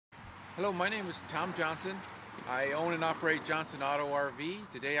Hello, my name is Tom Johnson. I own and operate Johnson Auto RV.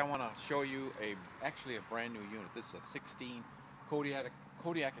 Today I want to show you actually a brand new unit. This is a 16 Kodiak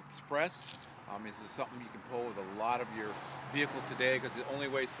Express. This is something you can pull with a lot of your vehicles today because it only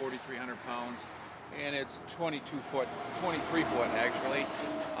weighs 4,300 pounds and it's 23 foot actually,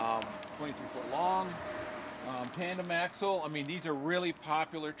 23 foot long. Tandem axle. These are really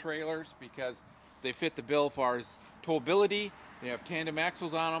popular trailers because they fit the bill as far as towability. They have tandem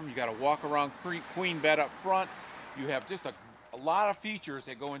axles on them. You got a walk around queen bed up front. You have just a lot of features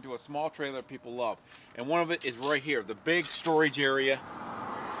that go into a small trailer people love. And one of it is right here, the big storage area.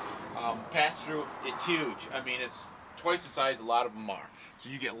 Pass through, it's huge. It's twice the size a lot of them are. So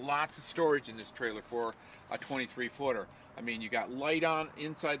you get lots of storage in this trailer for a 23 footer. You got light on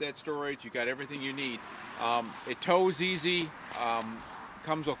inside that storage. You got everything you need. It tows easy.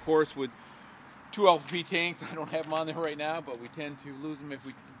 Comes of course with 2 LP tanks. I don't have them on there right now, but we tend to lose them if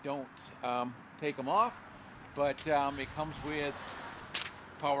we don't take them off. But it comes with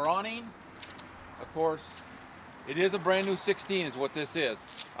power awning. Of course, it is a brand new 16 is what this is.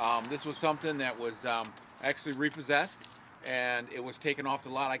 This was something that was actually repossessed and it was taken off the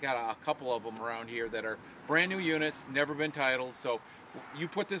lot. I got a couple of them around here that are brand new units, never been titled. So you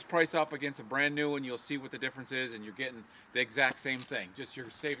put this price up against a brand new and you'll see what the difference is, and you're getting the exact same thing. Just you're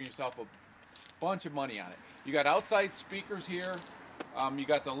saving yourself a bunch of money on it. You got outside speakers here. You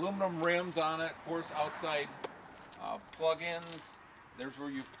got the aluminum rims on it. Of course, outside plug-ins. There's where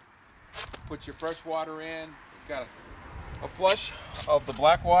you put your fresh water in. It's got a flush of the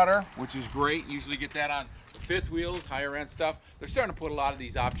black water, which is great. Usually get that on the fifth wheels, higher end stuff. They're starting to put a lot of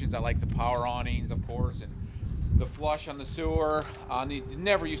these options. I like the power awnings, of course, and the flush on the sewer. They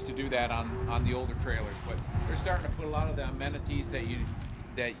never used to do that on the older trailers, but they're starting to put a lot of the amenities that you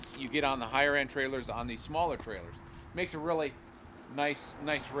get on the higher end trailers on these smaller trailers. Makes a really nice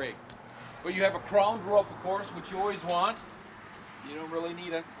rig. But you have a crowned roof, of course, which you always want. You don't really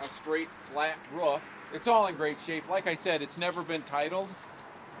need a straight flat roof. It's all in great shape. Like I said, it's never been titled,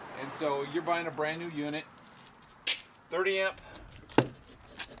 and so you're buying a brand new unit. 30 amp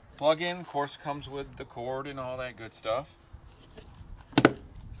plug-in, of course, comes with the cord and all that good stuff.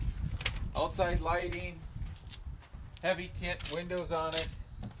 Outside lighting, heavy tint windows on it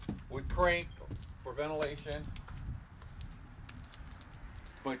with crank for ventilation.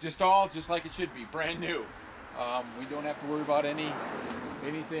 But just like it should be, brand new. We don't have to worry about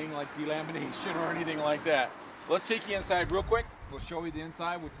anything like delamination or anything like that. Let's take you inside real quick. We'll show you the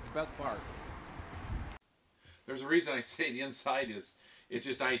inside, which is the best part. There's a reason I say the inside it's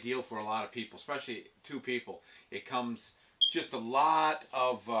just ideal for a lot of people, especially 2 people. It comes just a lot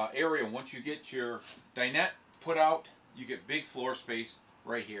of area. Once you get your dinette put out, you get big floor space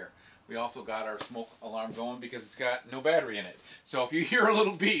right here. We also got our smoke alarm going because it's got no battery in it. So if you hear a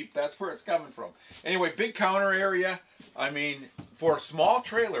little beep, that's where it's coming from. Anyway, big counter area. For a small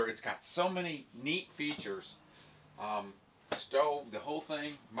trailer, it's got so many neat features. Stove, the whole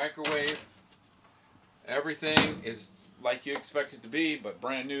thing, microwave, everything is like you expect it to be, but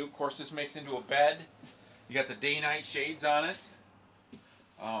brand new. Of course, this makes into a bed. You got the day-night shades on it.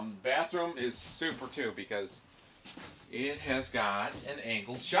 Bathroom is super too because it has got an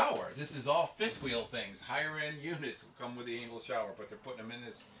angled shower. This is all fifth wheel things. Higher end units will come with the angled shower, but they're putting them in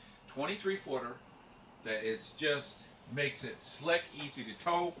this 23 footer that is just makes it slick, easy to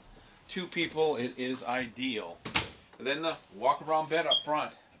tow. 2 people, it is ideal. And then the walk around bed up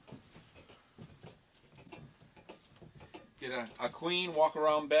front. Get a queen walk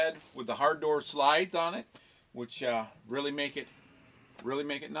around bed with the hard door slides on it, which really make it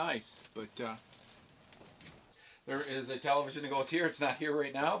nice. But there is a television that goes here. It's not here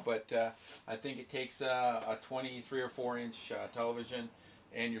right now, but I think it takes a 23 or 4 inch television.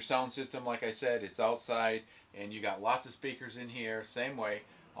 And your sound system, like I said, it's outside, and you got lots of speakers in here. Same way,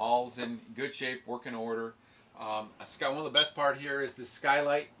 all's in good shape, working order. One of the best part here is the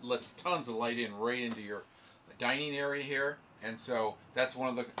skylight lets tons of light in right into your dining area here, and so that's one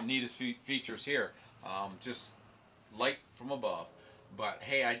of the neatest features here. Just light from above. But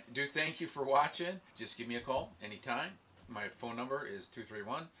hey, I do thank you for watching. Just give me a call anytime. My phone number is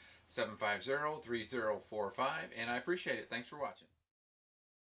 231-750-3045, and I appreciate it. Thanks for watching.